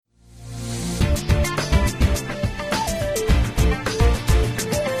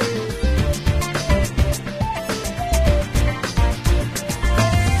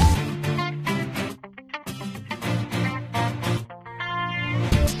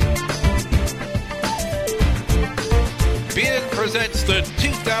presents the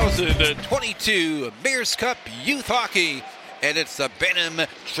 2022 Mayor's Cup Youth Hockey, and it's the Bantam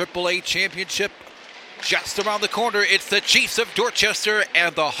AAA Championship. Just around the corner, it's the Chiefs of Dorchester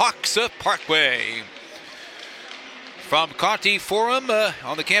and the Hawks of Parkway. From Conti Forum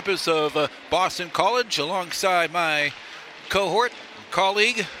on the campus of Boston College, alongside my cohort,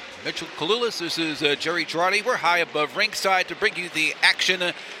 colleague, Mitchell Kalulis. This is Jerry Girardi. We're high above ringside to bring you the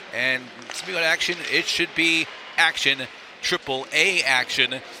action. And speaking of action, it should be action, AAA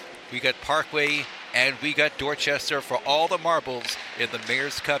action. We got Parkway and we got Dorchester for all the marbles in the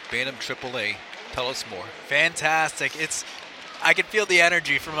Mayor's Cup Bantam AAA. Tell us more. Fantastic. I can feel the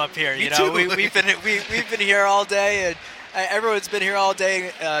energy from up here. We've been here all day, and everyone's been here all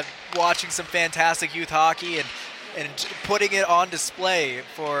day watching some fantastic youth hockey and putting it on display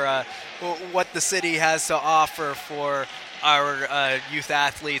for what the city has to offer for our youth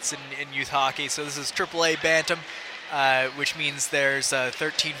athletes in youth hockey. So this is AAA Bantam, which means there's a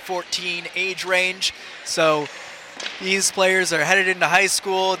 13-14 age range. So these players are headed into high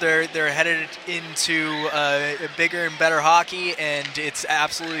school. They're headed into bigger and better hockey, and it's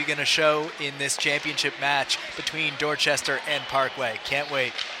absolutely going to show in this championship match between Dorchester and Parkway. Can't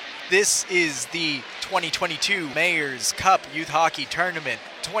wait. This is the 2022 Mayor's Cup Youth Hockey Tournament,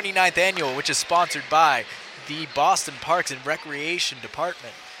 29th annual, which is sponsored by the Boston Parks and Recreation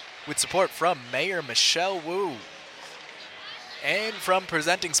Department, with support from Mayor Michelle Wu, and from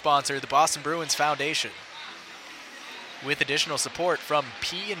presenting sponsor, the Boston Bruins Foundation, with additional support from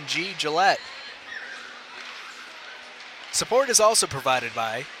P&G Gillette. Support is also provided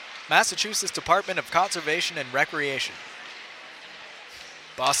by Massachusetts Department of Conservation and Recreation,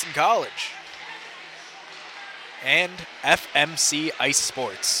 Boston College, and FMC Ice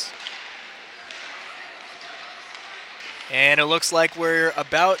Sports. And it looks like we're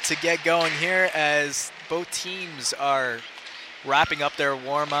about to get going here as both teams are wrapping up their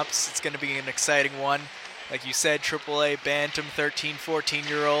warm-ups. It's going to be an exciting one. Like you said, AAA Bantam 13,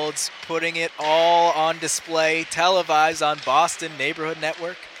 14-year-olds putting it all on display, televised on Boston Neighborhood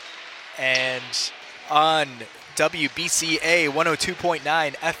Network and on WBCA 102.9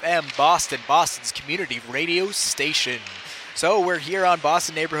 FM Boston, Boston's community radio station. So we're here on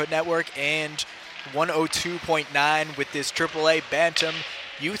Boston Neighborhood Network and 102.9 with this AAA Bantam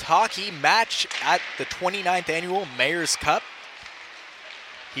Youth Hockey match at the 29th annual Mayor's Cup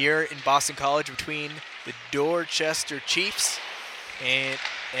here in Boston College between the Dorchester Chiefs and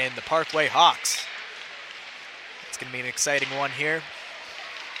the Parkway Hawks. It's going to be an exciting one here.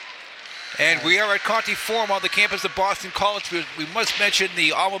 And we are at Conti Forum on the campus of Boston College. We must mention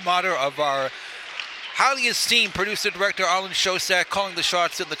the alma mater of our highly esteemed producer-director, Arlen Shosak, calling the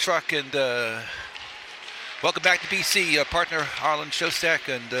shots in the truck. And welcome back to BC, partner Arlen Shosak.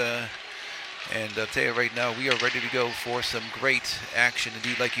 And I'll tell you right now, we are ready to go for some great action.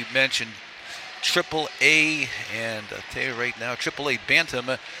 Indeed, like you mentioned, AAA, and I'll tell you right now, AAA Bantam,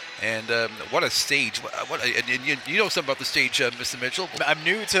 and what a stage! You know something about the stage, Mr. Mitchell? I'm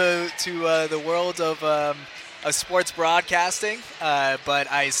new to the world of sports broadcasting,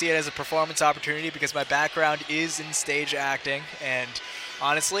 but I see it as a performance opportunity because my background is in stage acting, and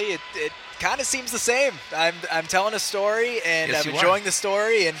honestly, it kind of seems the same. I'm telling a story, and yes, I'm enjoying the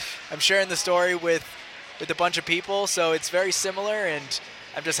story, and I'm sharing the story with a bunch of people, so it's very similar, and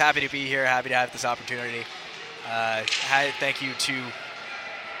I'm just happy to be here, happy to have this opportunity. Thank you to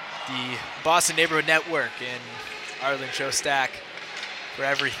the Boston Neighborhood Network and Arlen Shostak for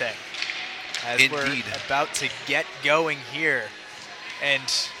everything. As Indeed. We're about to get going here.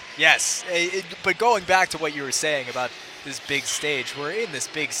 And yes, but going back to what you were saying about this big stage, we're in this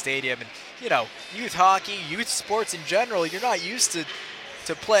big stadium, and youth hockey, youth sports in general, you're not used to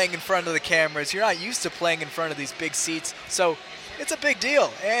playing in front of the cameras. You're not used to playing in front of these big seats. So it's a big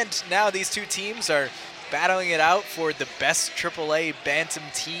deal, and now these two teams are battling it out for the best AAA Bantam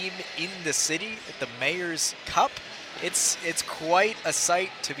team in the city at the Mayor's Cup. It's quite a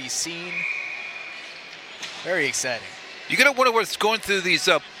sight to be seen. Very exciting. You're going to wonder what's going through these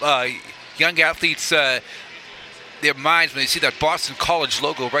young athletes' their minds when they see that Boston College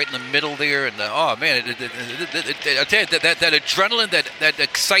logo right in the middle there, and oh man, I tell you that adrenaline, that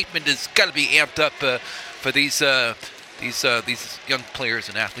excitement has got to be amped up for these young players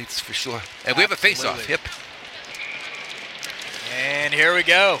and athletes for sure. And we have a face-off. Yep. And here we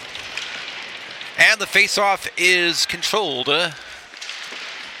go. And the face-off is controlled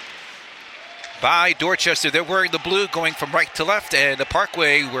by Dorchester. They're wearing the blue, going from right to left, and the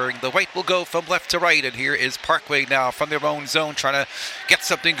Parkway wearing the white will go from left to right. And here is Parkway now from their own zone, trying to get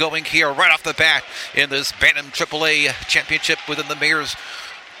something going here right off the bat in this Bantam AAA championship within the Mayor's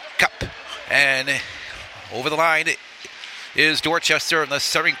Cup. And over the line is Dorchester in the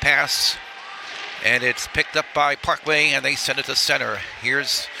centering pass. And it's picked up by Parkway, and they send it to center.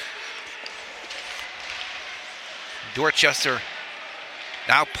 Here's Dorchester.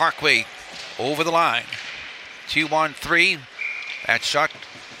 Now Parkway over the line. 2-on-3. That shot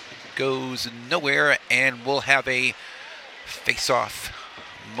goes nowhere, and we'll have a face-off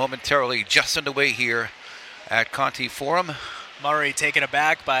momentarily just underway here at Conti Forum. Murray taken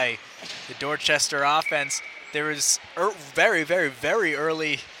aback by the Dorchester offense. There was very, very, very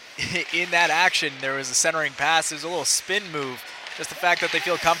early in that action, there was a centering pass. There's a little spin move. Just the fact that they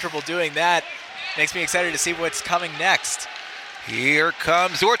feel comfortable doing that makes me excited to see what's coming next. Here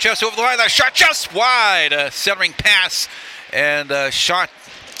comes Dorchester over the line. That shot just wide. A centering pass and a shot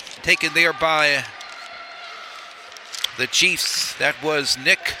taken there by the Chiefs. That was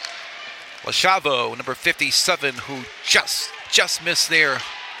Nick Lachavo, number 57, who just missed there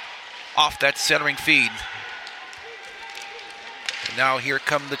off that centering feed. And now here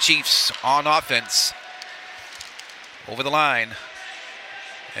come the Chiefs on offense. Over the line.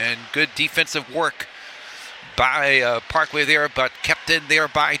 And good defensive work by Parkway there, but kept in there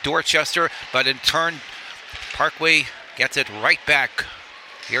by Dorchester. But in turn, Parkway gets it right back.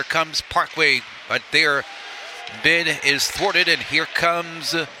 Here comes Parkway, but their bid is thwarted, and here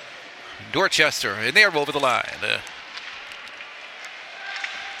comes Dorchester, and they're over the line.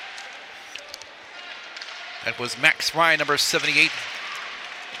 That was Max Ryan, number 78,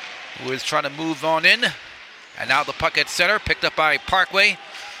 who is trying to move on in. And now the puck at center, picked up by Parkway.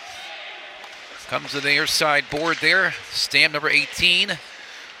 Comes to the near side board there. Stam, number 18.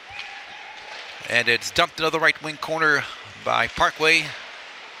 And it's dumped into the right wing corner by Parkway.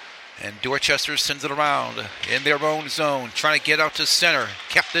 And Dorchester sends it around in their own zone, trying to get out to center.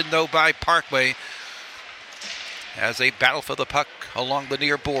 Kept in, though, by Parkway as they battle for the puck along the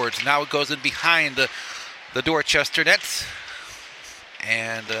near boards. Now it goes in behind the Dorchester nets.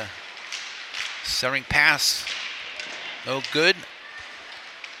 And centering pass, no good.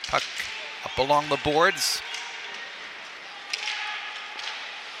 Puck up along the boards.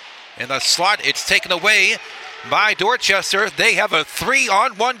 In the slot, it's taken away by Dorchester. They have a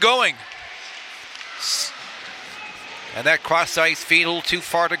 3-on-1 going. And that cross-ice feed a little too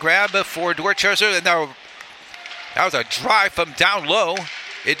far to grab for Dorchester. And now that was a drive from down low.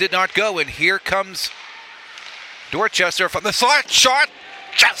 It did not go, and here comes Dorchester from the slot. Shot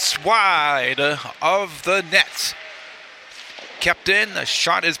just wide of the net. Kept in. The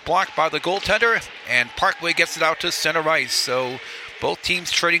shot is blocked by the goaltender, and Parkway gets it out to center ice. So both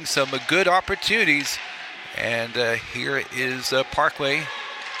teams trading some good opportunities. And here is Parkway.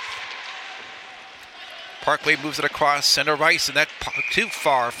 Parkway moves it across center ice, and that's too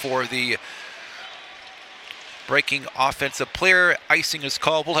far for the breaking offensive player. Icing is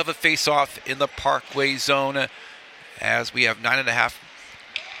called. We'll have a face-off in the Parkway zone as we have 9.5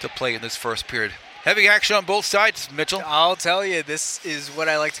 to play in this first period. Heavy action on both sides, Mitchell. I'll tell you, this is what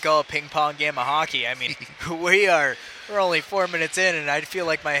I like to call a ping-pong game of hockey. I mean, we're only 4 minutes in, and I feel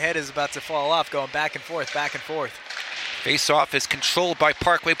like my head is about to fall off, going back and forth, back and forth. Face-off is controlled by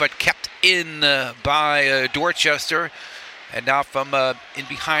Parkway, but kept in by Dorchester. And now from in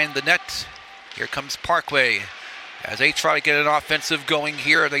behind the net, here comes Parkway. As they try to get an offensive going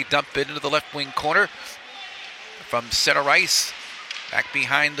here, they dump it into the left wing corner from center ice, back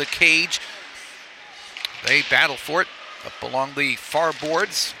behind the cage. They battle for it up along the far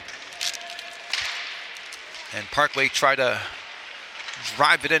boards. And Parkway try to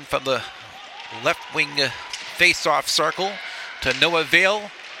drive it in from the left wing face-off circle to no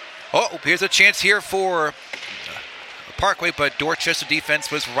avail. Oh, here's a chance here for Parkway, but Dorchester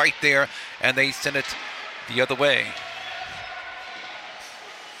defense was right there, and they sent it the other way.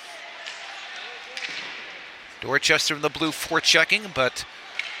 Dorchester in the blue forechecking, but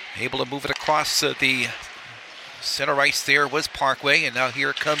able to move it across the center ice there was Parkway, and now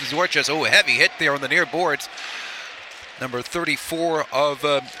here comes Dorchester. Oh, a heavy hit there on the near boards. Number 34 of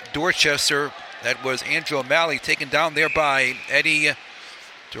Dorchester, that was Andrew O'Malley, taken down there by Eddie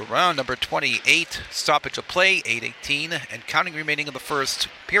Duran, number 28. Stoppage of play, 8:18, and counting remaining in the first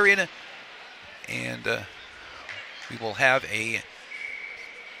period. And we will have a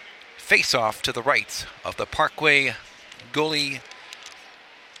face-off to the right of the Parkway goalie,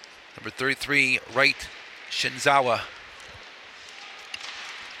 number 33, right Shinzawa.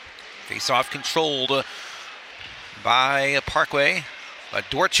 Face-off controlled by Parkway, but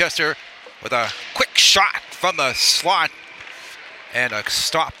Dorchester with a quick shot from the slot, and a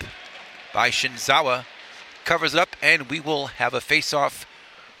stop by Shinzawa covers it up, and we will have a face-off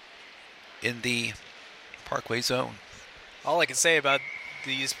in the Parkway zone. All I can say about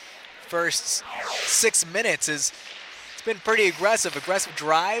these first 6 minutes is It's been pretty aggressive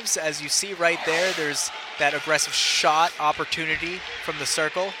drives, as you see right there. There's that aggressive shot opportunity from the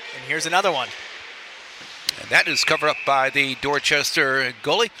circle, and here's another one. And that is covered up by the Dorchester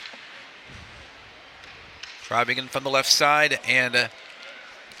goalie. Driving in from the left side, and the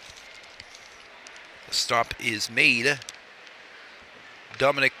stop is made.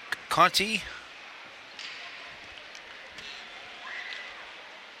 Dominic Conti.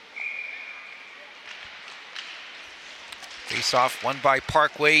 Face-off won by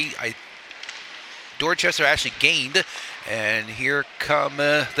Parkway. Dorchester actually gained, and here come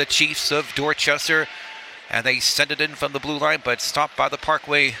the Chiefs of Dorchester, and they send it in from the blue line, but stopped by the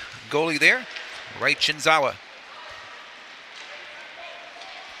Parkway goalie there, Ray Shinzawa.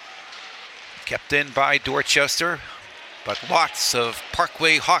 Kept in by Dorchester, but lots of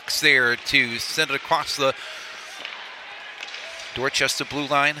Parkway Hawks there to send it across the Dorchester blue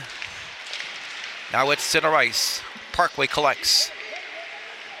line. Now it's center ice. Parkway collects.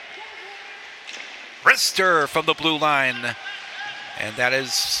 Rister from the blue line, and that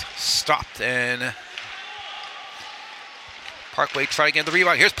is stopped, and Parkway trying to get the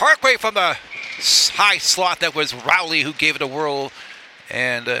rebound. Here's Parkway from the high slot. That was Rowley who gave it a whirl,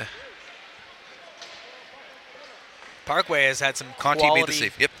 and Parkway has had some Conti made the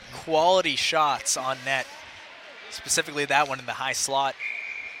save. Yep. Quality shots on net, specifically that one in the high slot.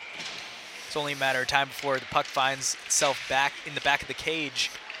 It's only a matter of time before the puck finds itself back in the back of the cage.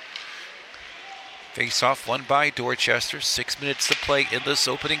 Face-off won by Dorchester. 6 minutes to play in this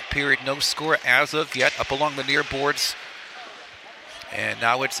opening period. No score as of yet up along the near boards. And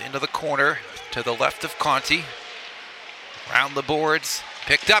now it's into the corner to the left of Conti. Round the boards.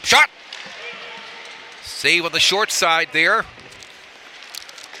 Picked up. Shot! Save on the short side there.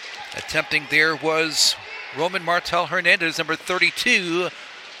 Attempting there was Roman Martel Hernandez, number 32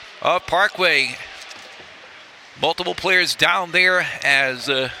 of Parkway. Multiple players down there as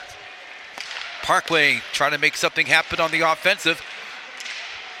Parkway trying to make something happen on the offensive.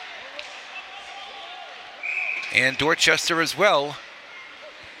 And Dorchester as well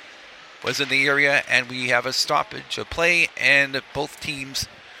was in the area, and we have a stoppage of play, and both teams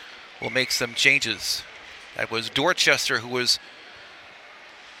will make some changes. That was Dorchester who was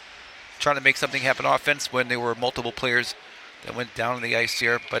trying to make something happen on offense when there were multiple players that went down on the ice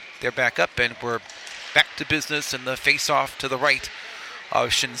here, but they're back up, and we're back to business in the face-off to the right of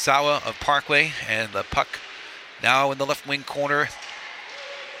Shinzawa of Parkway, and the puck now in the left wing corner.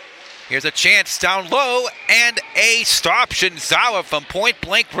 Here's a chance down low, and a stop. Shinzawa from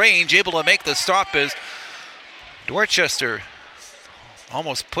point-blank range, able to make the stop as Dorchester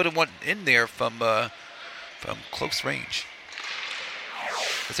almost put one in there from close range.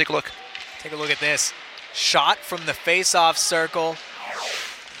 Let's take a look. Take a look at this. Shot from the face-off circle.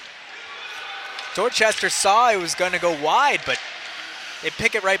 Dorchester saw it was going to go wide, but they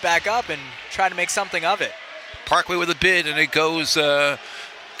pick it right back up and try to make something of it. Parkway with a bid, and it goes,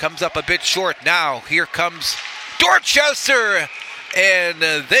 comes up a bit short. Now here comes Dorchester, and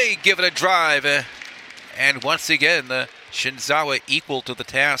they give it a drive. And once again, Shinzawa equal to the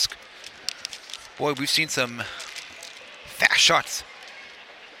task. Boy, we've seen some fast shots.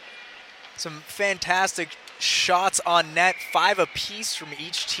 Some fantastic shots on net, 5 apiece from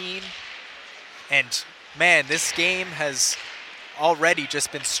each team. And man, this game has already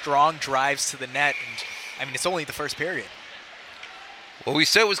just been strong drives to the net. And I mean, it's only the first period. Well, we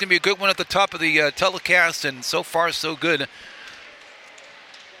said it was going to be a good one at the top of the telecast, and so far so good.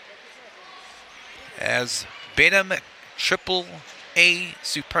 As Bantam AAA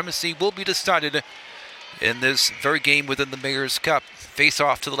supremacy will be decided in this very game within the Mayor's Cup. Face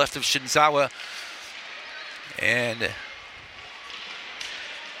off to the left of Shinzawa, and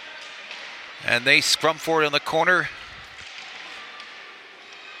they scrum forward in the corner.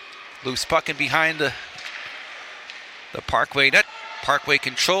 Loose puck in behind the Parkway net. Parkway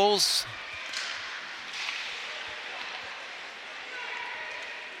controls,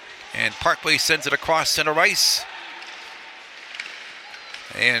 and Parkway sends it across center ice.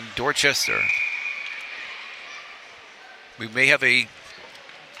 And Dorchester, we may have a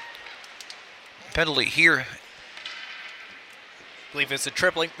penalty here. I believe it's a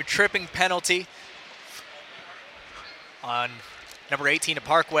tripping penalty on number 18 of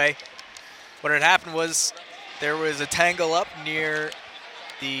Parkway. What had happened was there was a tangle up near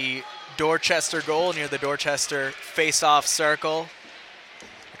the Dorchester goal, near the Dorchester face-off circle,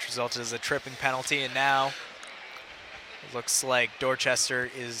 which resulted as a tripping penalty, and now it looks like Dorchester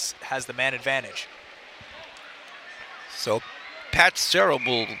has the man advantage. So Pat Serra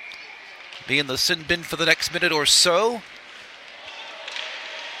will be in the sin bin for the next minute or so.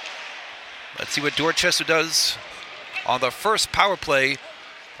 Let's see what Dorchester does on the first power play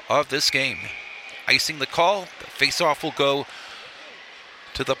of this game. Icing the call, the face-off will go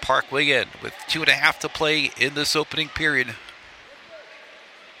to the Parkway end with 2.5 to play in this opening period.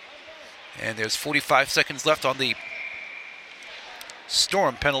 And there's 45 seconds left on the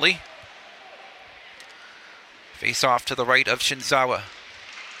Storm penalty. Face-off to the right of Shinzawa.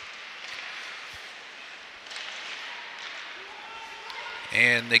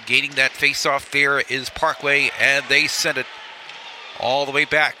 And negating that face-off there is Parkway, and they send it all the way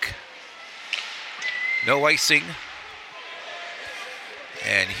back. No icing.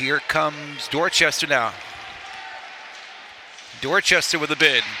 And here comes Dorchester now. Dorchester with a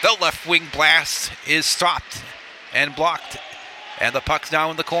bid. The left wing blast is stopped and blocked. And the puck's now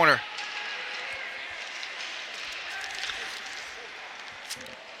in the corner.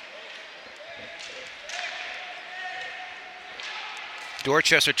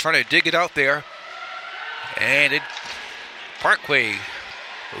 Dorchester trying to dig it out there. And Parkway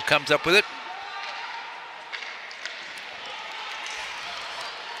who comes up with it.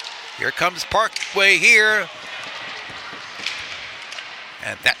 Here comes Parkway here.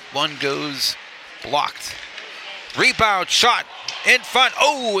 And that one goes blocked. Rebound shot in front.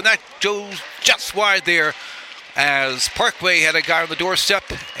 Oh, and that goes just wide there as Parkway had a guy on the doorstep,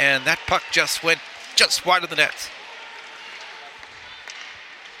 and that puck just went just wide of the net.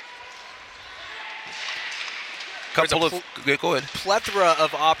 Go ahead. Plethora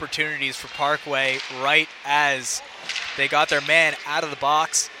of opportunities for Parkway right as they got their man out of the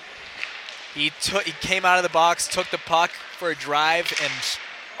box. He came out of the box, took the puck for a drive, and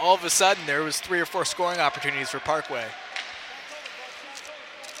all of a sudden there was 3 or 4 scoring opportunities for Parkway.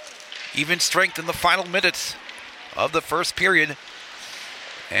 Even strength in the final minutes of the first period.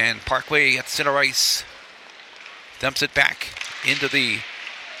 And Parkway at center ice dumps it back into the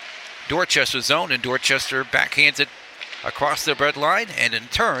Dorchester zone, and Dorchester backhands it across the red line, and in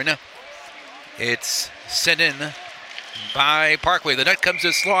turn it's sent in by Parkway. The net comes to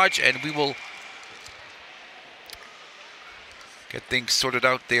dislodge, and we will get things sorted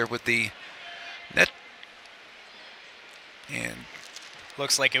out there with the net. And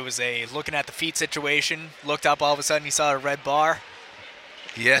looks like it was a looking at the feet situation. Looked up, all of a sudden he saw a red bar.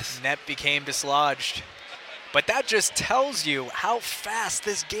 Yes. Net became dislodged. But that just tells you how fast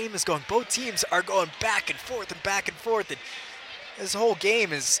this game is going. Both teams are going back and forth and back and forth. And this whole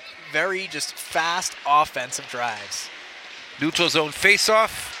game is very just fast offensive drives. Neutral zone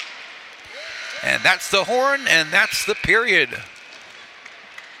face-off. And that's the horn, and that's the period.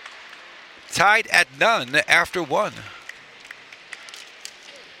 Tied at none after 1.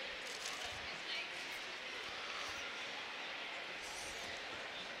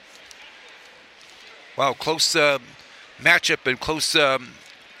 Wow, close matchup and close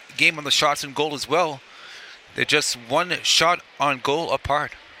game on the shots and goal as well. They're just 1 shot on goal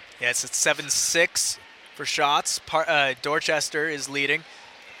apart. Yes, it's 7-6 for shots. Dorchester is leading.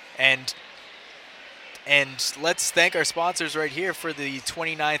 And let's thank our sponsors right here for the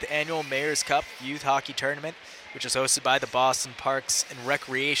 29th Annual Mayor's Cup Youth Hockey Tournament, which is hosted by the Boston Parks and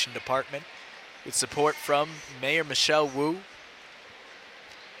Recreation Department, with support from Mayor Michelle Wu,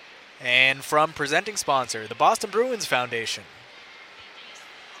 and from presenting sponsor, the Boston Bruins Foundation,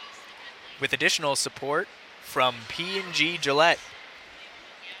 with additional support from P&G Gillette.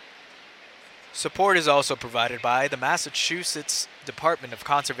 Support is also provided by the Massachusetts Department of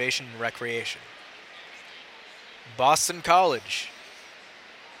Conservation and Recreation, Boston College,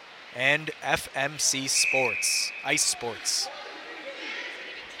 and FMC Sports, Ice Sports.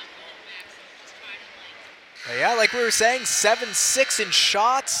 But yeah, like we were saying, 7-6 in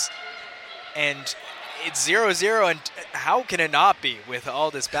shots, and it's 0-0, and how can it not be with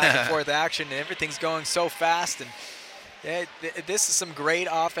all this back and forth action and everything's going so fast? And yeah, this is some great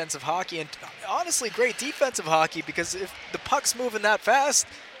offensive hockey, and honestly great defensive hockey, because if the puck's moving that fast,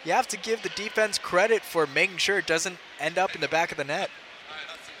 you have to give the defense credit for making sure it doesn't end up in the back of the net.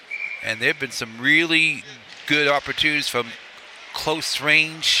 And there have been some really good opportunities from close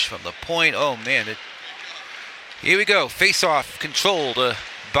range, from the point. Oh, man. Here we go. Face-off controlled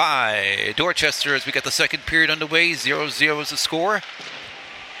by Dorchester as we got the second period underway. 0-0 is the score.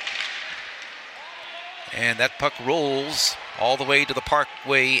 And that puck rolls all the way to the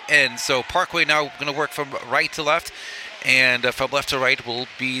Parkway end. So Parkway now going to work from right to left, and from left to right will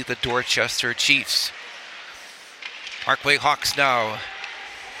be the Dorchester Chiefs. Parkway Hawks now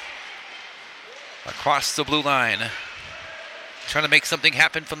across the blue line, trying to make something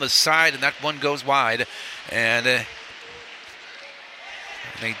happen from the side, and that one goes wide. And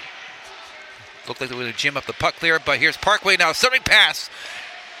they look like they're going to jam up the puck there, but here's Parkway now. Centering pass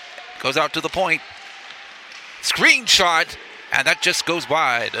goes out to the point. Screen shot, and that just goes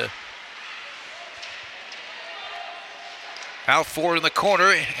wide. Out forward in the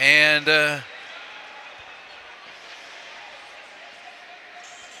corner, and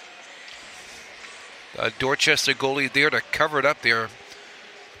Dorchester goalie there to cover it up there.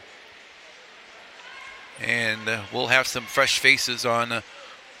 And we'll have some fresh faces on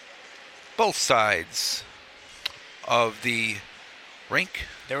both sides of the rink.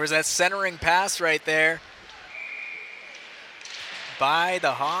 There was that centering pass right there by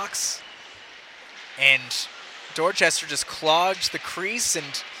the Hawks, and Dorchester just clogged the crease,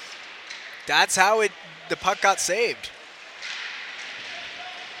 and that's how the puck got saved.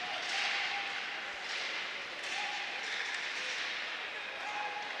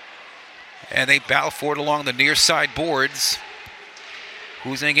 And they battle for it along the near side boards.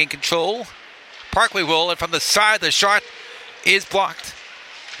 Who's in control? Parkway will, and from the side, the shot is blocked.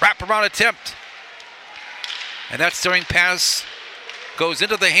 Wraparound attempt. And that steering pass goes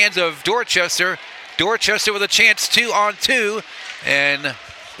into the hands of Dorchester. Dorchester with a chance 2-on-2. And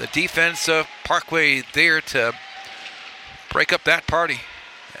the defense of Parkway there to break up that party.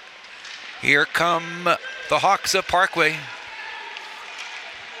 Here come the Hawks of Parkway.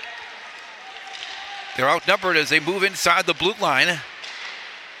 They're outnumbered as they move inside the blue line.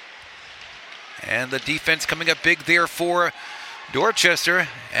 And the defense coming up big there for Dorchester.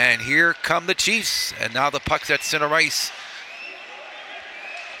 And here come the Chiefs. And now the puck's at center ice.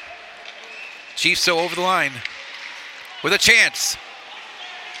 Chiefs so over the line with a chance.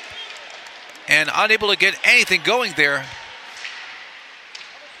 And unable to get anything going there.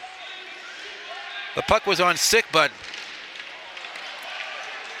 The puck was on stick, but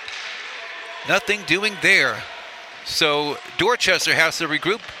nothing doing there. So Dorchester has to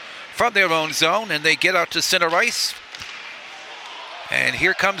regroup from their own zone, and they get out to center ice. And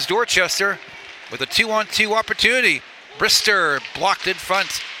here comes Dorchester with a 2-on-2 opportunity. Brister blocked in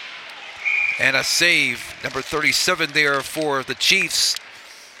front. And a save, number 37 there for the Chiefs.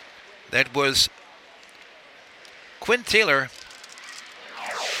 That was Quinn Taylor,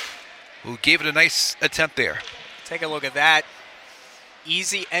 who gave it a nice attempt there. Take a look at that.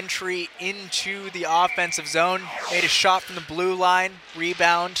 Easy entry into the offensive zone. Made a shot from the blue line,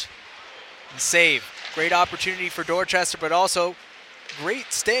 rebound, and save. Great opportunity for Dorchester, but also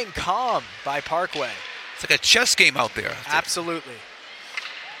great staying calm by Parkway. It's like a chess game out there. Absolutely.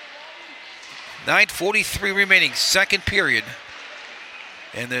 9:43 remaining, second period.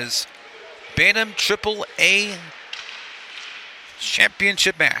 And there's Bantam AAA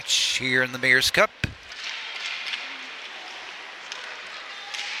championship match here in the Mayor's Cup.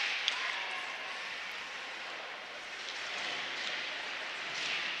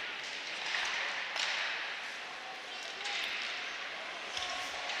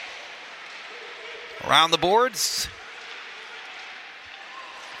 Around the boards.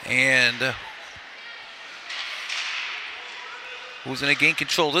 And who's going to gain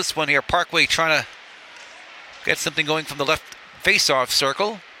control of this one here? Parkway trying to get something going from the left face-off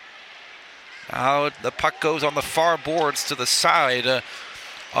circle. Now the puck goes on the far boards to the side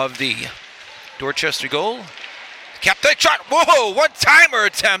of the Dorchester goal. Kept that shot. Whoa, one-timer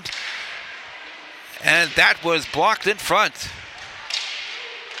attempt. And that was blocked in front.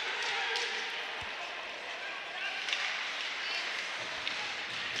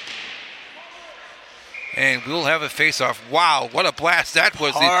 And we'll have a face-off. Wow, what a blast that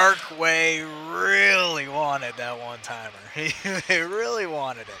was. Parkway really wanted that one-timer. He really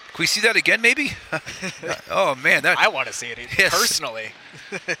wanted it. Can we see that again, maybe? Oh, man. I want to see it personally.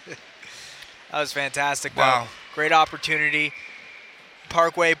 That was fantastic, though. Wow. Great opportunity.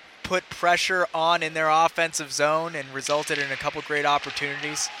 Parkway put pressure on in their offensive zone and resulted in a couple great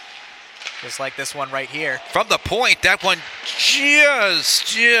opportunities. Just like this one right here. From the point, that one just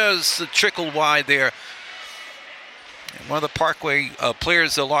trickled wide there. And one of the Parkway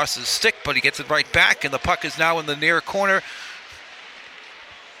players lost his stick, but he gets it right back, and the puck is now in the near corner.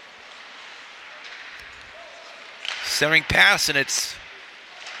 Centering pass, and it's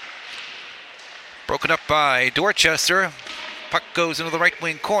broken up by Dorchester. Puck goes into the right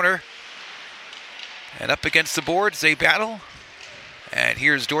wing corner. And up against the boards, they battle. And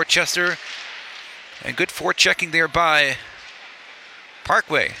here's Dorchester. And good forechecking there by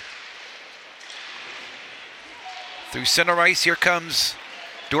Parkway. Through center ice, here comes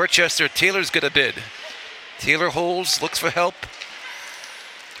Dorchester. Taylor's got a bid. Taylor holds, looks for help.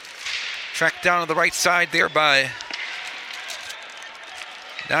 Tracked down on the right side there by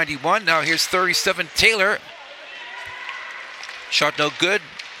 91. Now here's 37, Taylor. Shot no good.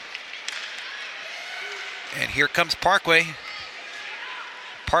 And here comes Parkway.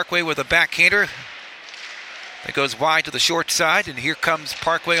 Parkway with a backhander. That goes wide to the short side, and here comes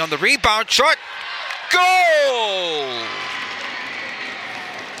Parkway on the rebound. Shot. Goal!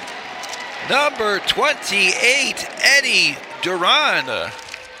 Number 28, Eddie Duran.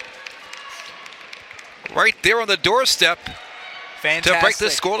 Right there on the doorstep. Fantastic. To break the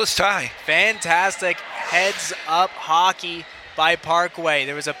scoreless tie. Fantastic heads-up hockey by Parkway.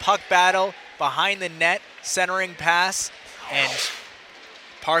 There was a puck battle behind the net, centering pass, and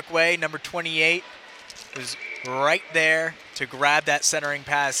Parkway, number 28, was right there to grab that centering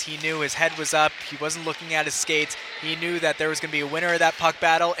pass. He knew his head was up. He wasn't looking at his skates. He knew that there was going to be a winner of that puck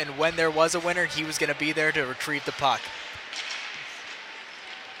battle, and when there was a winner, he was going to be there to retrieve the puck.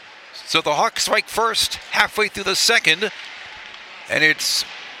 So the Hawks strike first, halfway through the second, and it's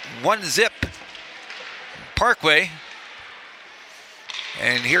 1-0 Parkway.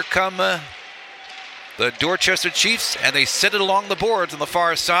 And here come the Dorchester Chiefs, and they send it along the boards on the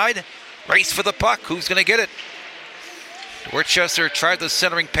far side. Race for the puck. Who's going to get it? Dorchester tried the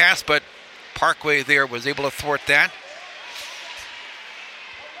centering pass, but Parkway there was able to thwart that.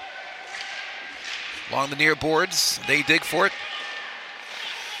 Along the near boards, they dig for it.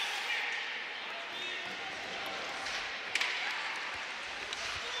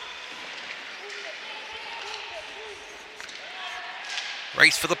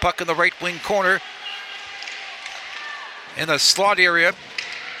 Race for the puck in the right wing corner. In the slot area.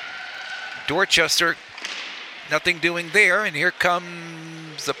 Dorchester, nothing doing there. And here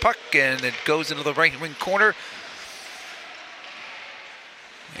comes the puck, and it goes into the right wing corner.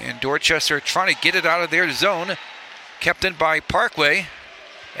 And Dorchester trying to get it out of their zone. Kept in by Parkway.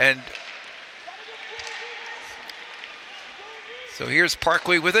 And so here's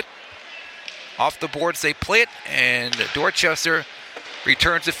Parkway with it. Off the boards they play it, and Dorchester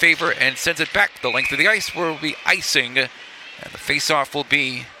returns the favor and sends it back the length of the ice, where it will be icing, and the faceoff will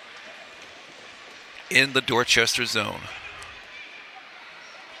be in the Dorchester zone.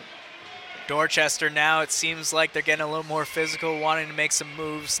 Dorchester now, it seems like they're getting a little more physical, wanting to make some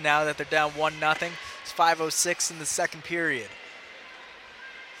moves now that they're down 1-0. It's 5:06 in the second period.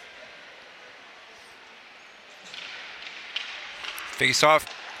 Faceoff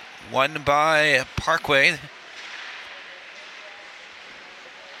won by Parkway.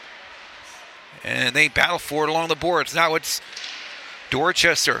 And they battle for it along the boards. Now it's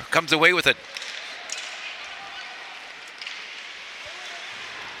Dorchester comes away with it.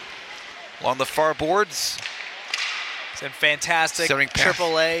 Along the far boards. It's a fantastic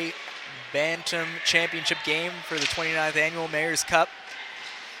AAA Bantam Championship game for the 29th Annual Mayor's Cup.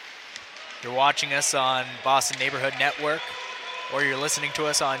 You're watching us on Boston Neighborhood Network, or you're listening to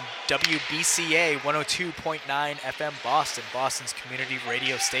us on WBCA 102.9 FM Boston, Boston's community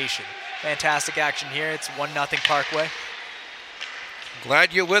radio station. Fantastic action here. It's 1-0 Parkway.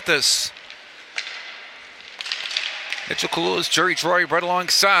 Glad you're with us. Mitchell Cool's Jerry Droy right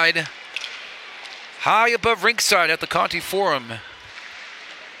alongside. High above ringside at the Conti Forum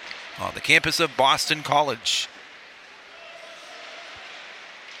on the campus of Boston College.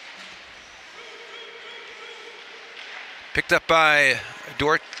 Picked up by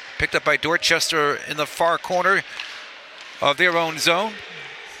Dorchester in the far corner of their own zone.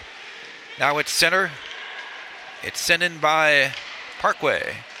 Now it's center. It's sent in by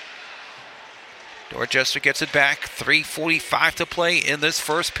Parkway. Dorchester gets it back. 3:45 to play in this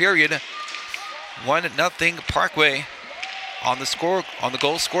first period. 1-0 Parkway on the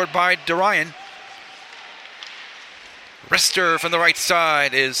goal scored by Dorian. Rister from the right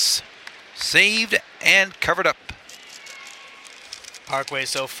side is saved and covered up. Parkway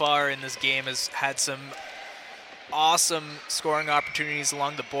so far in this game has had some awesome scoring opportunities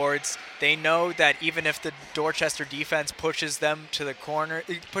along the boards. They know that even if the Dorchester defense pushes them to the corner,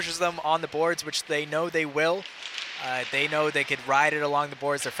 pushes them on the boards, which they know they will, they know they could ride it along the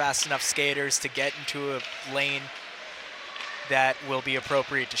boards. They're fast enough skaters to get into a lane that will be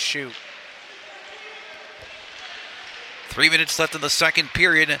appropriate to shoot. 3 minutes left in the second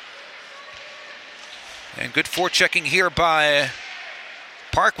period. And good forechecking here by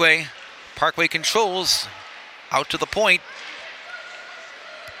Parkway. Parkway controls out to the point.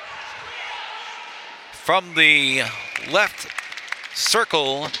 From the left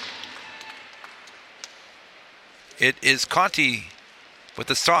circle, it is Conti with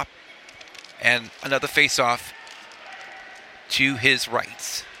the stop and another face-off to his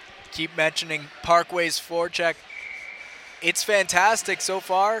right. Keep mentioning Parkway's forecheck. It's fantastic so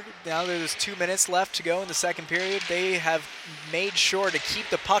far. Now there's 2 minutes left to go in the second period. They have made sure to keep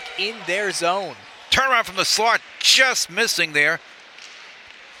the puck in their zone. Turnaround from the slot, just missing there.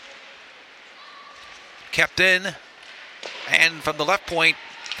 Kept in, and from the left point,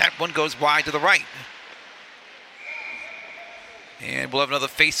 that one goes wide to the right. And we'll have another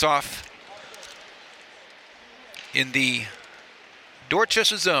face-off in the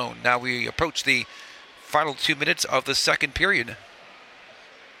Dorchester zone. Now we approach the final 2 minutes of the second period.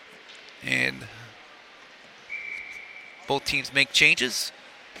 And both teams make changes.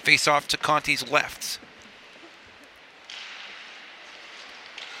 Face-off to Conti's left.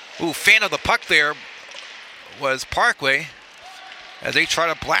 Ooh, fan of the puck there was Parkway as they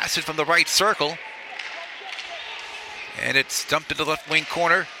try to blast it from the right circle. And it's dumped into the left wing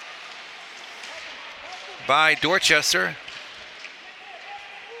corner by Dorchester.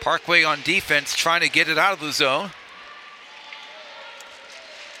 Parkway on defense trying to get it out of the zone.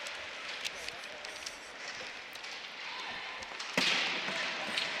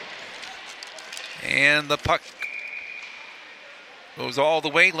 And the puck goes all the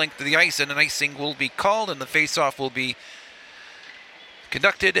way, length of the ice, and an icing will be called, and the face-off will be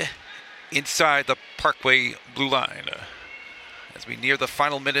conducted inside the Parkway blue line as we near the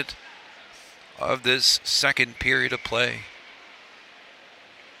final minute of this second period of play.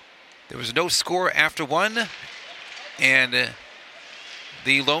 There was no score after one, and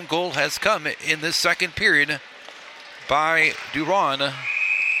the lone goal has come in this second period by Duran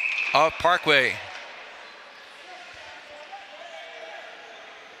of Parkway.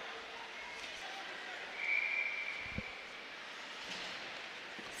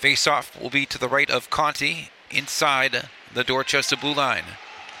 Face-off will be to the right of Conti inside the Dorchester blue line.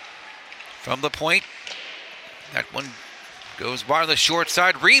 From the point, that one goes wide on the short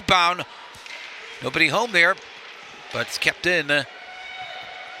side. Rebound. Nobody home there, but it's kept in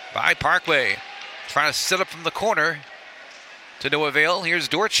by Parkway. Trying to set up from the corner to no avail. Here's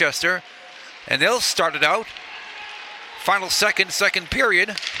Dorchester, and they'll start it out. Final second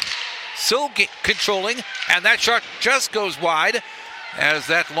period. Still controlling, and that shot just goes wide as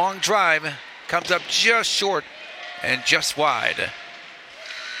that long drive comes up just short and just wide.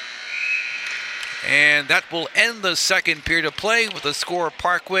 And that will end the second period of play with the score of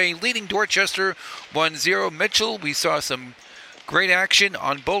Parkway leading Dorchester 1-0. Mitchell, we saw some great action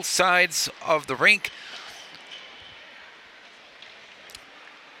on both sides of the rink.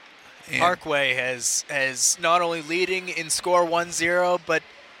 And Parkway has not only leading in score 1-0, but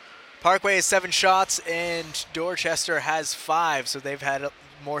Parkway has 7 shots and Dorchester has 5, so they've had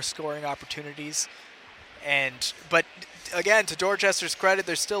more scoring opportunities. But again, to Dorchester's credit,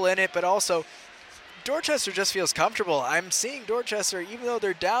 they're still in it, but also Dorchester just feels comfortable. I'm seeing Dorchester, even though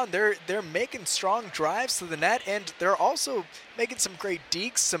they're down, they're making strong drives to the net, and they're also making some great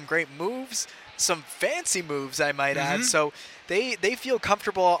dekes, some great moves, some fancy moves, I might add. So they feel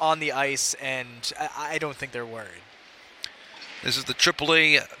comfortable on the ice, and I don't think they're worried. This is the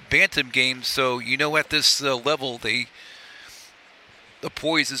AAA Bantam game, so you know at this level, the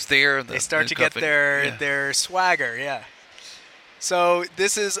poise is there. They start to get their swagger, yeah. So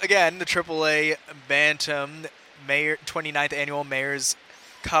this is, again, the AAA Bantam 29th Annual Mayor's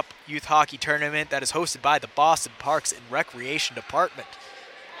Cup Youth Hockey Tournament that is hosted by the Boston Parks and Recreation Department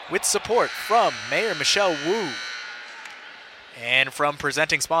with support from Mayor Michelle Wu and from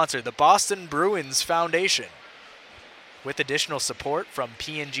presenting sponsor, the Boston Bruins Foundation, with additional support from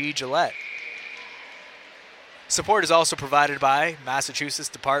P&G Gillette. Support is also provided by Massachusetts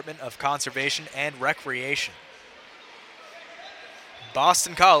Department of Conservation and Recreation,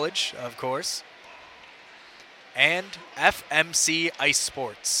 Boston College, of course, and FMC Ice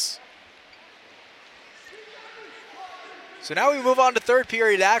Sports. So now we move on to third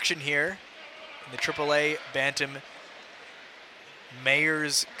period action here in the AAA Bantam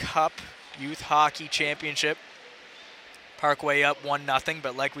Mayor's Cup Youth Hockey Championship. Parkway up 1-0,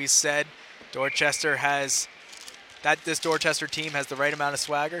 but like we said, this Dorchester team has the right amount of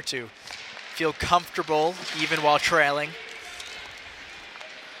swagger to feel comfortable even while trailing.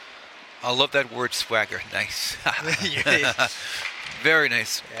 I love that word, swagger. Nice. Very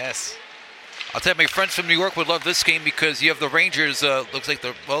nice. Yes. I'll tell you, my friends from New York would love this game because you have the Rangers, looks like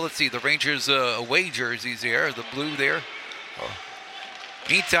the Rangers away jerseys there, the blue there. Oh.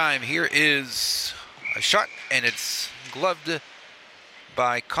 Meantime, here is a shot, and it's gloved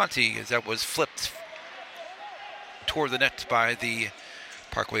by Conti as that was flipped toward the net by the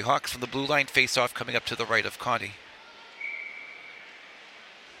Parkway Hawks from the blue line. Face-off coming up to the right of Conti.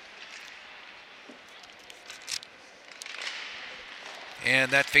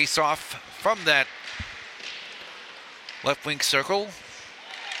 And that face-off from that left wing circle.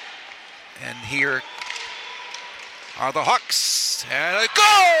 And here are the Hawks. And a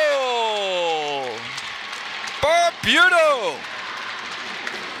goal! Barbuto!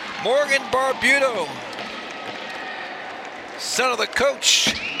 Morgan Barbuto, son of the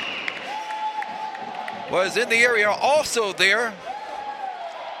coach, was in the area also there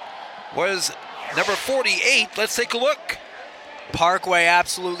was number 48. Let's take a look. Parkway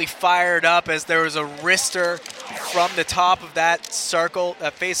absolutely fired up as there was a wrister from the top of that circle,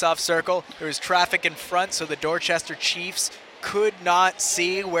 that face-off circle. There was traffic in front, so the Dorchester Chiefs could not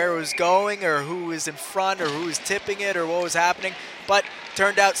see where it was going or who was in front or who was tipping it or what was happening. But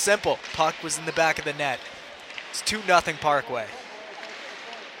turned out simple. Puck was in the back of the net. It's 2-0 Parkway.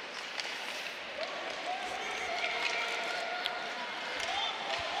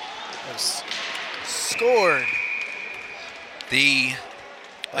 Scored.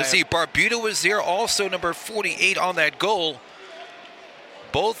 Let's see, Barbuda was there, also number 48 on that goal.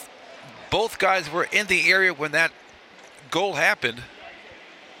 Both guys were in the area when that goal happened.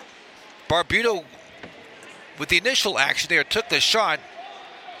 Barbuda, with the initial action there, took the shot.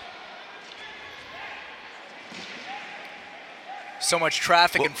 So much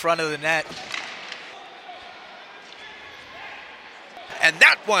traffic in front of the net. And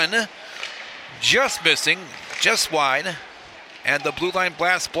that one just missing, just wide. And the blue line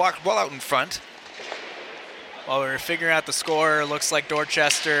blast blocked well out in front. While we were figuring out the score, it looks like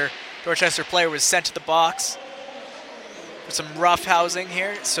Dorchester player was sent to the box for some rough housing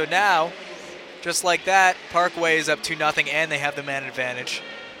here. So now, just like that, Parkway is up 2-0 and they have the man advantage.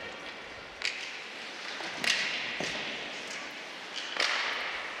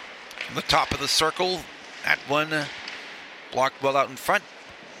 From the top of the circle, that one blocked well out in front.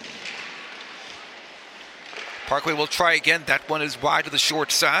 Parkway will try again. That one is wide to the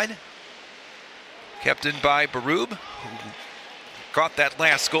short side. Kept in by Barub, who caught that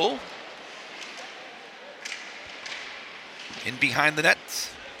last goal. In behind the net.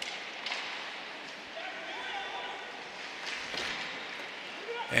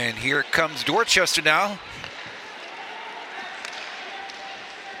 And here comes Dorchester now.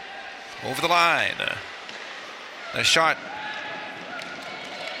 Over the line. The shot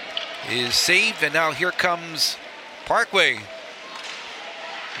is saved, and now here comes Parkway.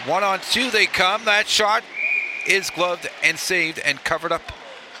 1-on-2 they come. That shot is gloved and saved and covered up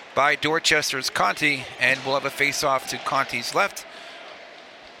by Dorchester's Conti, and we'll have a face-off to Conti's left.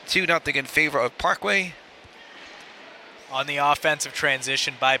 2-0 in favor of Parkway. On the offensive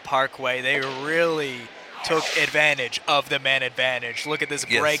transition by Parkway, they really took advantage of the man advantage. Look at this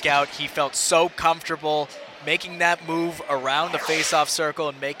breakout. He felt so comfortable making that move around the face-off circle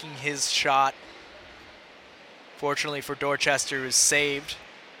and making his shot. Fortunately for Dorchester, it was saved,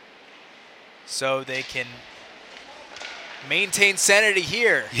 so they can maintain sanity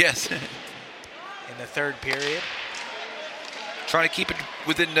here. Yes. In the third period. Trying to keep it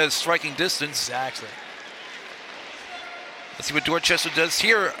within striking distance. Exactly. Let's see what Dorchester does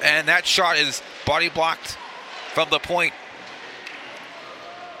here, and that shot is body blocked from the point.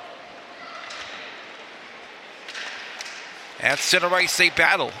 At center ice, they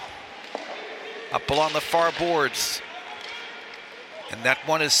battle. Up along the far boards. And that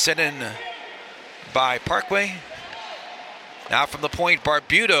one is sent in by Parkway. Now from the point,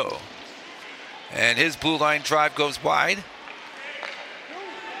 Barbudo. And his blue line drive goes wide.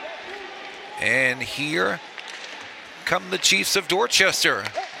 And here come the Chiefs of Dorchester.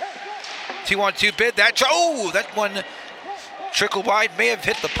 2-on-2 bid. That one trickled wide, may have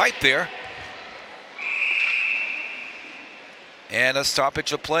hit the pipe there. And a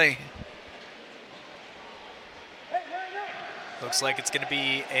stoppage of play. Looks like it's going to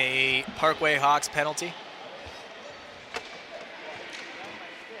be a Parkway Hawks penalty.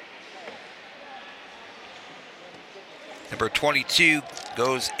 Number 22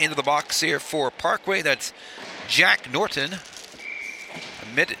 goes into the box here for Parkway. That's Jack Norton.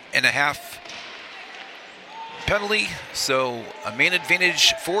 A minute and a half penalty, so a man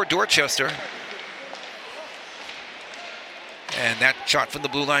advantage for Dorchester. And that shot from the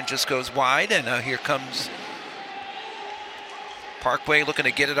blue line just goes wide, and here comes Parkway looking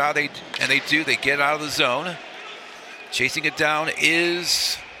to get it out, and they do. They get it out of the zone. Chasing it down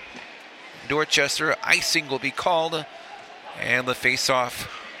is Dorchester. Icing will be called, and the face-off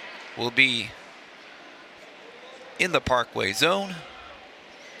will be in the Parkway zone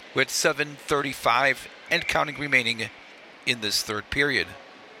with 7:35 and counting remaining in this third period.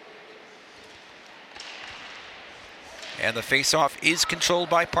 And the face-off is controlled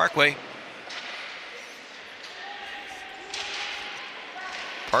by Parkway.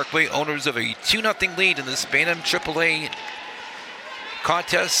 Parkway owners of a 2-0 lead in this Bantam AAA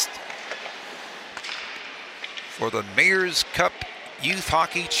contest for the Mayor's Cup Youth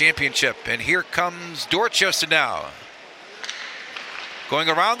Hockey Championship. And here comes Dorchester now. Going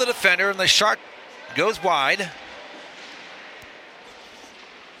around the defender, and the shot goes wide.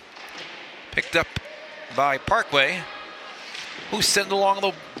 Picked up by Parkway. who sent it along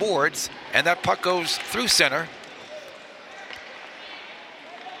the boards, and that puck goes through center.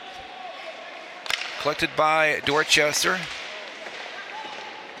 Collected by Dorchester.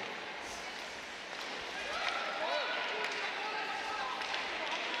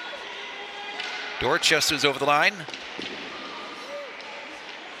 Dorchester's over the line.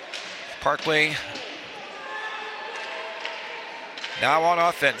 Parkway now on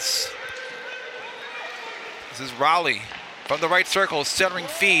offense. This is Raleigh from the right circle, centering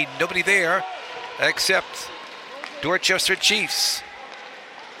feed. Nobody there except Dorchester Chiefs.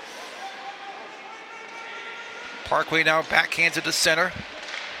 Parkway now backhands it to center.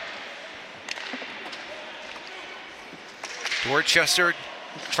 Dorchester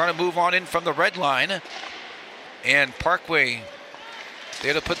trying to move on in from the red line. And Parkway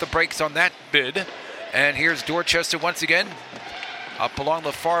there to put the brakes on that bid. And here's Dorchester once again up along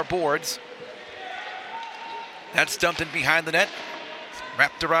the far boards. That's dumped in behind the net.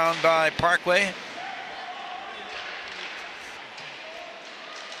 Wrapped around by Parkway.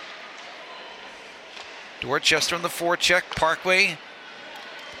 Dorchester on the forecheck. Parkway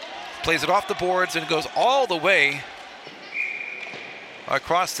plays it off the boards and goes all the way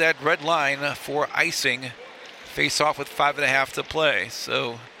across that red line for icing. Face off with 5.5 to play.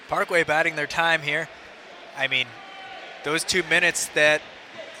 So Parkway batting their time here. I mean, those 2 minutes that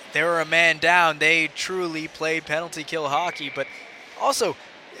they were a man down, they truly played penalty kill hockey. But also,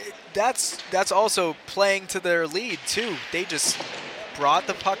 that's also playing to their lead too. They just brought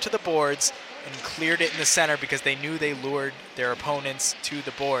the puck to the boards and cleared it in the center because they knew they lured their opponents to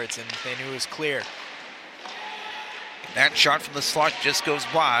the boards and they knew it was clear. That shot from the slot just goes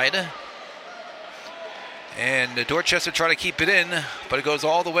wide. And Dorchester trying to keep it in, but it goes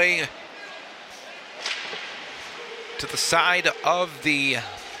all the way to the side of the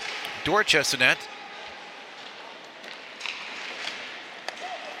Dorchester net.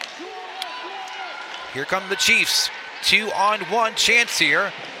 Here come the Chiefs. 2-on-1 chance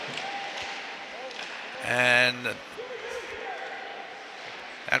here. And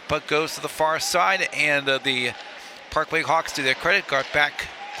that puck goes to the far side, and the Parkway Hawks, to their credit, got back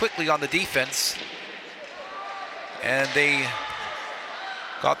quickly on the defense. And they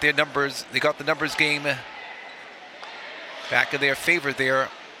got their numbers. They got the numbers game back in their favor there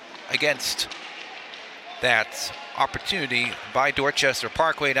against that opportunity by Dorchester.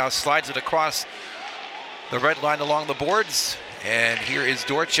 Parkway now slides it across the red line along the boards. And here is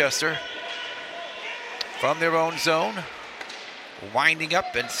Dorchester from their own zone, winding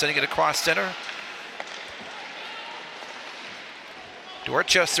up and sending it across center.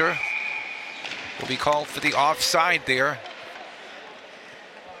 Dorchester will be called for the offside there.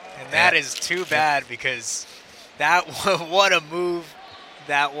 And that is too bad because that what a move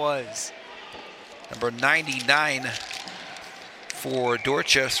that was. Number 99 for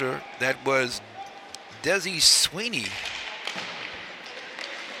Dorchester, that was Desi Sweeney.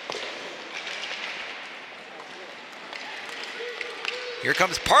 Here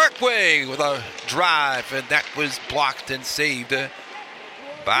comes Parkway with a drive, and that was blocked and saved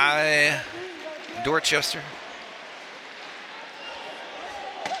by Dorchester.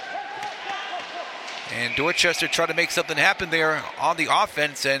 And Dorchester tried to make something happen there on the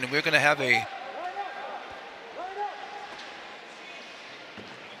offense, and we're going to have a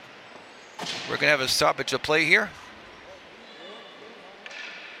stoppage of play here.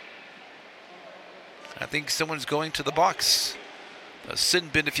 I think someone's going to the box. A sin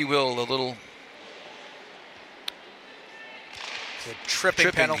bin, if you will, a little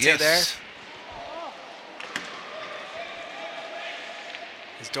tripping penalty, yes, there.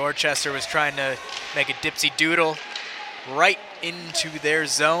 As Dorchester was trying to make a dipsy doodle right into their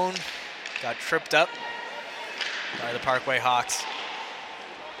zone. Got tripped up by the Parkway Hawks.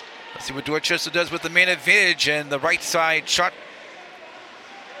 Let's see what Dorchester does with the man advantage, and the right side shot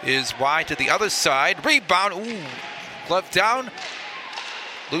is wide to the other side. Rebound, ooh, glove down.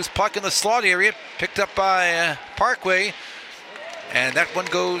 Loose puck in the slot area, picked up by Parkway, and that one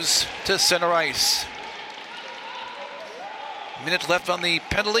goes to center ice. Minute left on the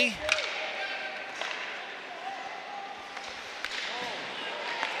penalty.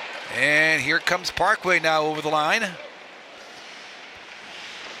 And here comes Parkway now over the line.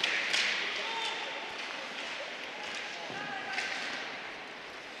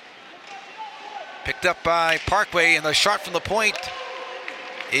 Picked up by Parkway, and the shot from the point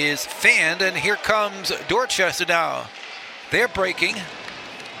is fanned, and here comes Dorchester now. They're breaking,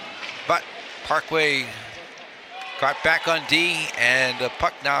 but Parkway got back on D, and the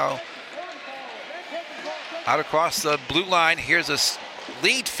puck now out across the blue line. Here's a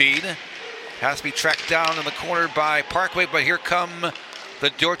lead feed. Has to be tracked down in the corner by Parkway, but here come the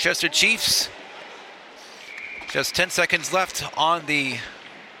Dorchester Chiefs. Just 10 seconds left on the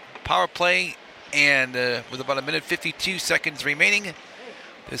power play, and with about a minute 52 seconds remaining.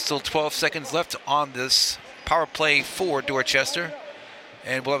 There's still 12 seconds left on this power play for Dorchester,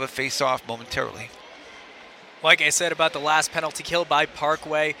 and we'll have a face-off momentarily. Like I said about the last penalty kill by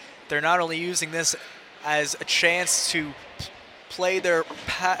Parkway, they're not only using this as a chance to play their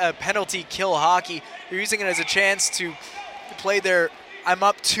penalty kill hockey, they're using it as a chance to play their I'm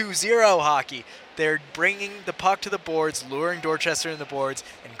up 2-0 hockey. They're bringing the puck to the boards, luring Dorchester in the boards,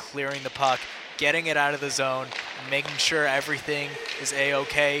 and clearing the puck, getting it out of the zone, and making sure everything is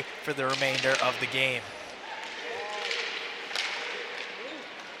A-OK for the remainder of the game.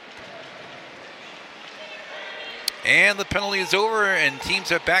 And the penalty is over, and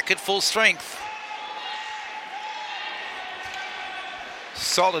teams are back at full strength.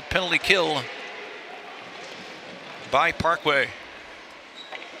 Solid penalty kill by Parkway.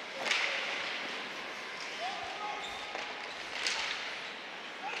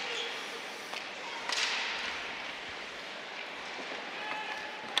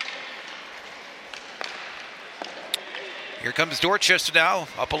 Here comes Dorchester now,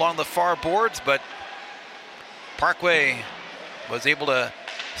 up along the far boards, but Parkway was able to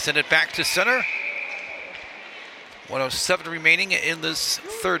send it back to center. 1:07 remaining in this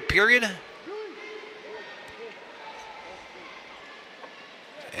third period.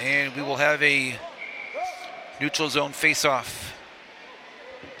 And we will have a neutral zone face-off.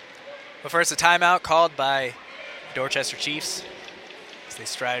 But first, a timeout called by Dorchester Chiefs as they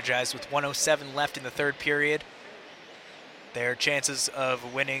strategize with 1:07 left in the third period. Their chances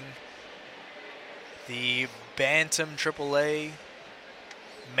of winning the Bantam AAA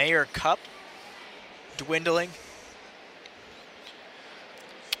Mayor Cup dwindling.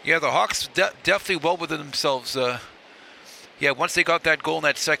 Yeah, the Hawks definitely well within themselves. Once they got that goal in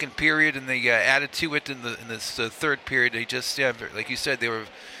that second period and they added to it in this third period, they just, like you said, they were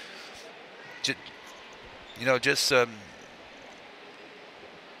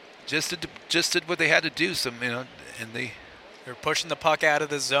just did what they had to do. And they were pushing the puck out of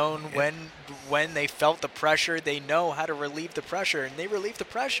the zone when they felt the pressure. They know how to relieve the pressure, and they relieve the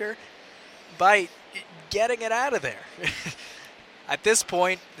pressure by getting it out of there. At this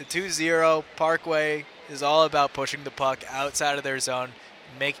point, the 2-0 Parkway is all about pushing the puck outside of their zone,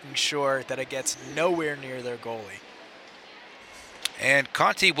 making sure that it gets nowhere near their goalie. And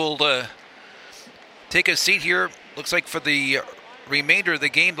Conti will take a seat here. Looks like for the remainder of the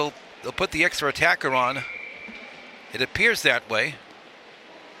game, they'll put the extra attacker on. It appears that way.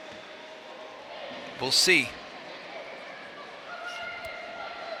 We'll see.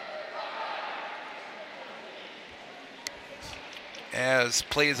 As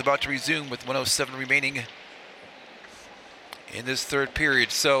play is about to resume with 1:07 remaining in this third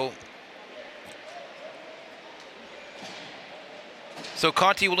period. So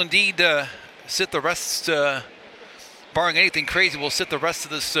Conti will indeed sit the rest, barring anything crazy, will sit the rest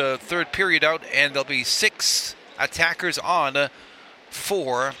of this third period out, and there'll be 6 attackers on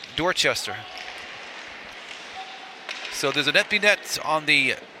for Dorchester. So there's an empty net on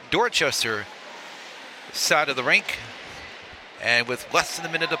the Dorchester side of the rink. And with less than a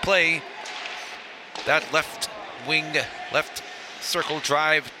minute to play, that left wing, left circle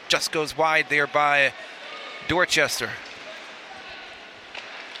drive just goes wide there by Dorchester.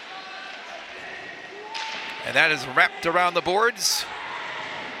 And that is wrapped around the boards.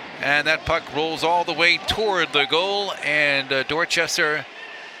 And that puck rolls all the way toward the goal, and Dorchester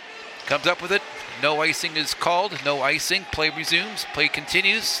comes up with it. No icing is called, no icing. Play resumes, play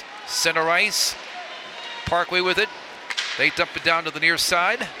continues. Center ice, Parkway with it. They dump it down to the near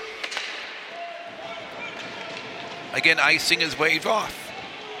side. Again, icing is waved off.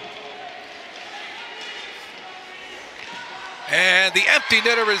 And the empty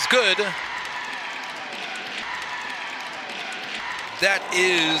netter is good. That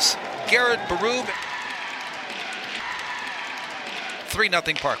is Garrett Barub.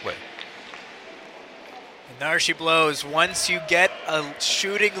 3-0 Parkway. And there she blows. Once you get a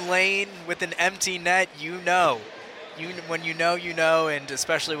shooting lane with an empty net, you know. When you know, and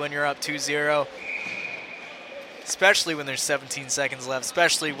especially when you're up 2-0, especially when there's 17 seconds left,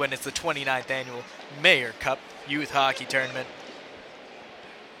 especially when it's the 29th annual Mayor Cup Youth Hockey Tournament.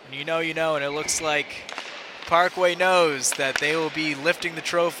 And you know, and it looks like Parkway knows that they will be lifting the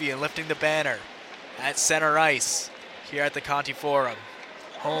trophy and lifting the banner at center ice here at the Conti Forum,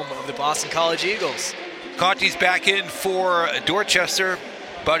 home of the Boston College Eagles. Conti's back in for Dorchester,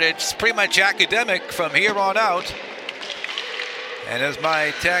 but it's pretty much academic from here on out. And as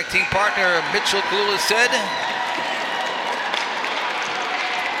my tag team partner, Mitchell Kalula, said,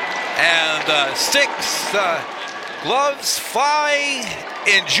 and sticks, gloves fly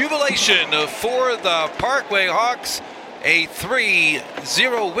in jubilation for the Parkway Hawks. A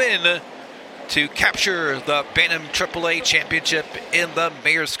 3-0 win to capture the Bantam AAA Championship in the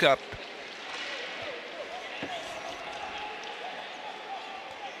Mayor's Cup.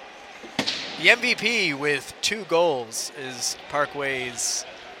 The MVP with 2 goals is Parkway's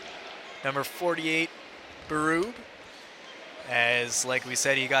number 48, Barub. As, like we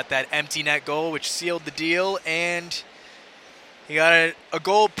said, he got that empty net goal, which sealed the deal, and he got a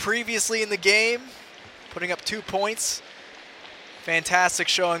goal previously in the game, putting up 2 points. Fantastic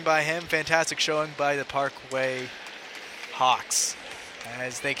showing by him, fantastic showing by the Parkway Hawks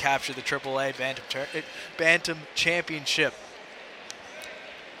as they capture the AAA Bantam Championship.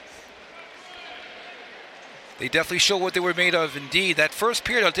 They definitely show what they were made of. Indeed, that first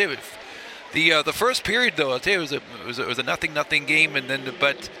period, I'll tell you, the first period though, I'll tell you, it was a 0-0 game, and then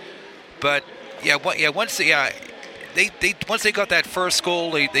once they got that first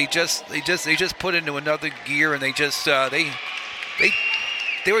goal, they just put into another gear, and they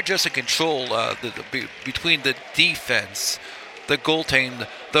were just in control. Between the defense, the goaltending,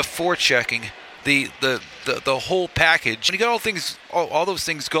 the forechecking, the whole package. When you got all those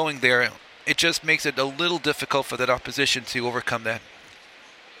things going there, it just makes it a little difficult for that opposition to overcome that.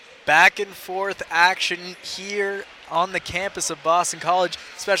 Back and forth action here on the campus of Boston College,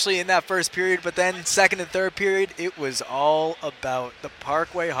 especially in that first period, but then second and third period, it was all about the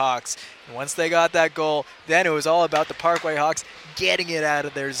Parkway Hawks. And once they got that goal, then it was all about the Parkway Hawks getting it out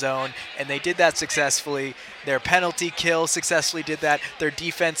of their zone, and they did that successfully. Their penalty kill successfully did that. Their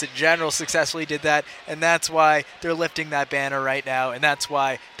defense in general successfully did that, and that's why they're lifting that banner right now, and that's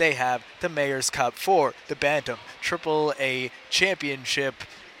why they have the Mayor's Cup for the Bantam AAA Championship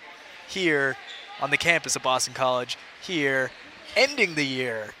here on the campus of Boston College, here ending the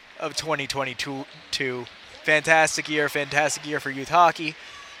year of 2022. Fantastic year for youth hockey.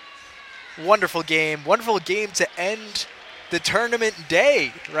 Wonderful game to end the tournament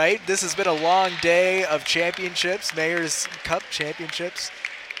day, right? This has been a long day of championships, Mayor's Cup championships.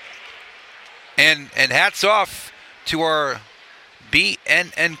 And hats off to our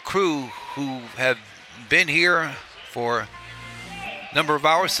BNN crew who have been here for a number of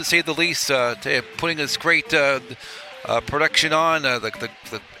hours, to say the least, putting this great production on.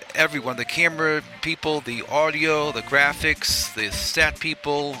 Everyone, the camera people, the audio, the graphics, the stat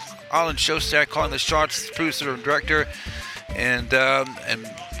people, Alan Shostak calling the shots, producer and director. And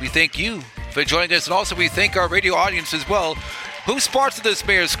we thank you for joining us, and also we thank our radio audience as well. Who sponsored this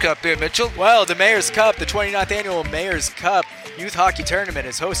Mayor's Cup here, Mitchell? Well, the Mayor's Cup, the 29th annual Mayor's Cup Youth Hockey Tournament,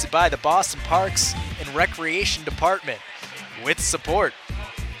 is hosted by the Boston Parks and Recreation Department, with support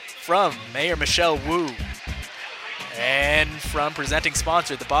from Mayor Michelle Wu and from presenting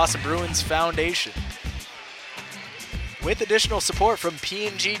sponsor, the Boston Bruins Foundation, with additional support from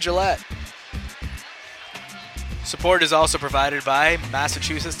P&G Gillette. Support is also provided by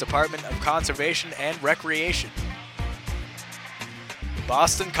Massachusetts Department of Conservation and Recreation,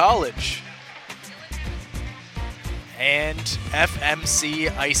 Boston College, and FMC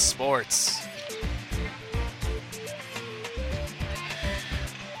Ice Sports.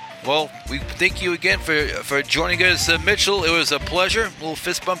 Well, we thank you again for joining us, Mitchell. It was a pleasure. A little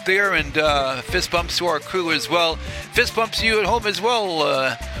fist bump there, and fist bumps to our crew as well. Fist bumps to you at home as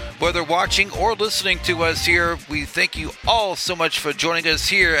well, whether watching or listening to us here. We thank you all so much for joining us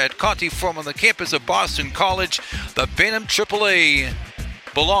here at Conti Forum on the campus of Boston College. The Bantam AAA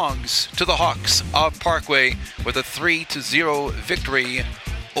belongs to the Hawks of Parkway with a 3-0 victory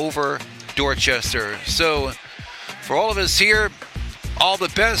over Dorchester. So, for all of us here, all the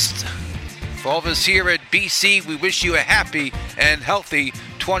best. For all of us here at BC, we wish you a happy and healthy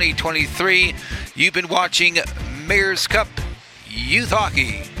 2023. You've been watching Mayor's Cup Youth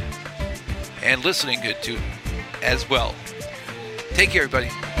Hockey and listening to as well. Take care, everybody.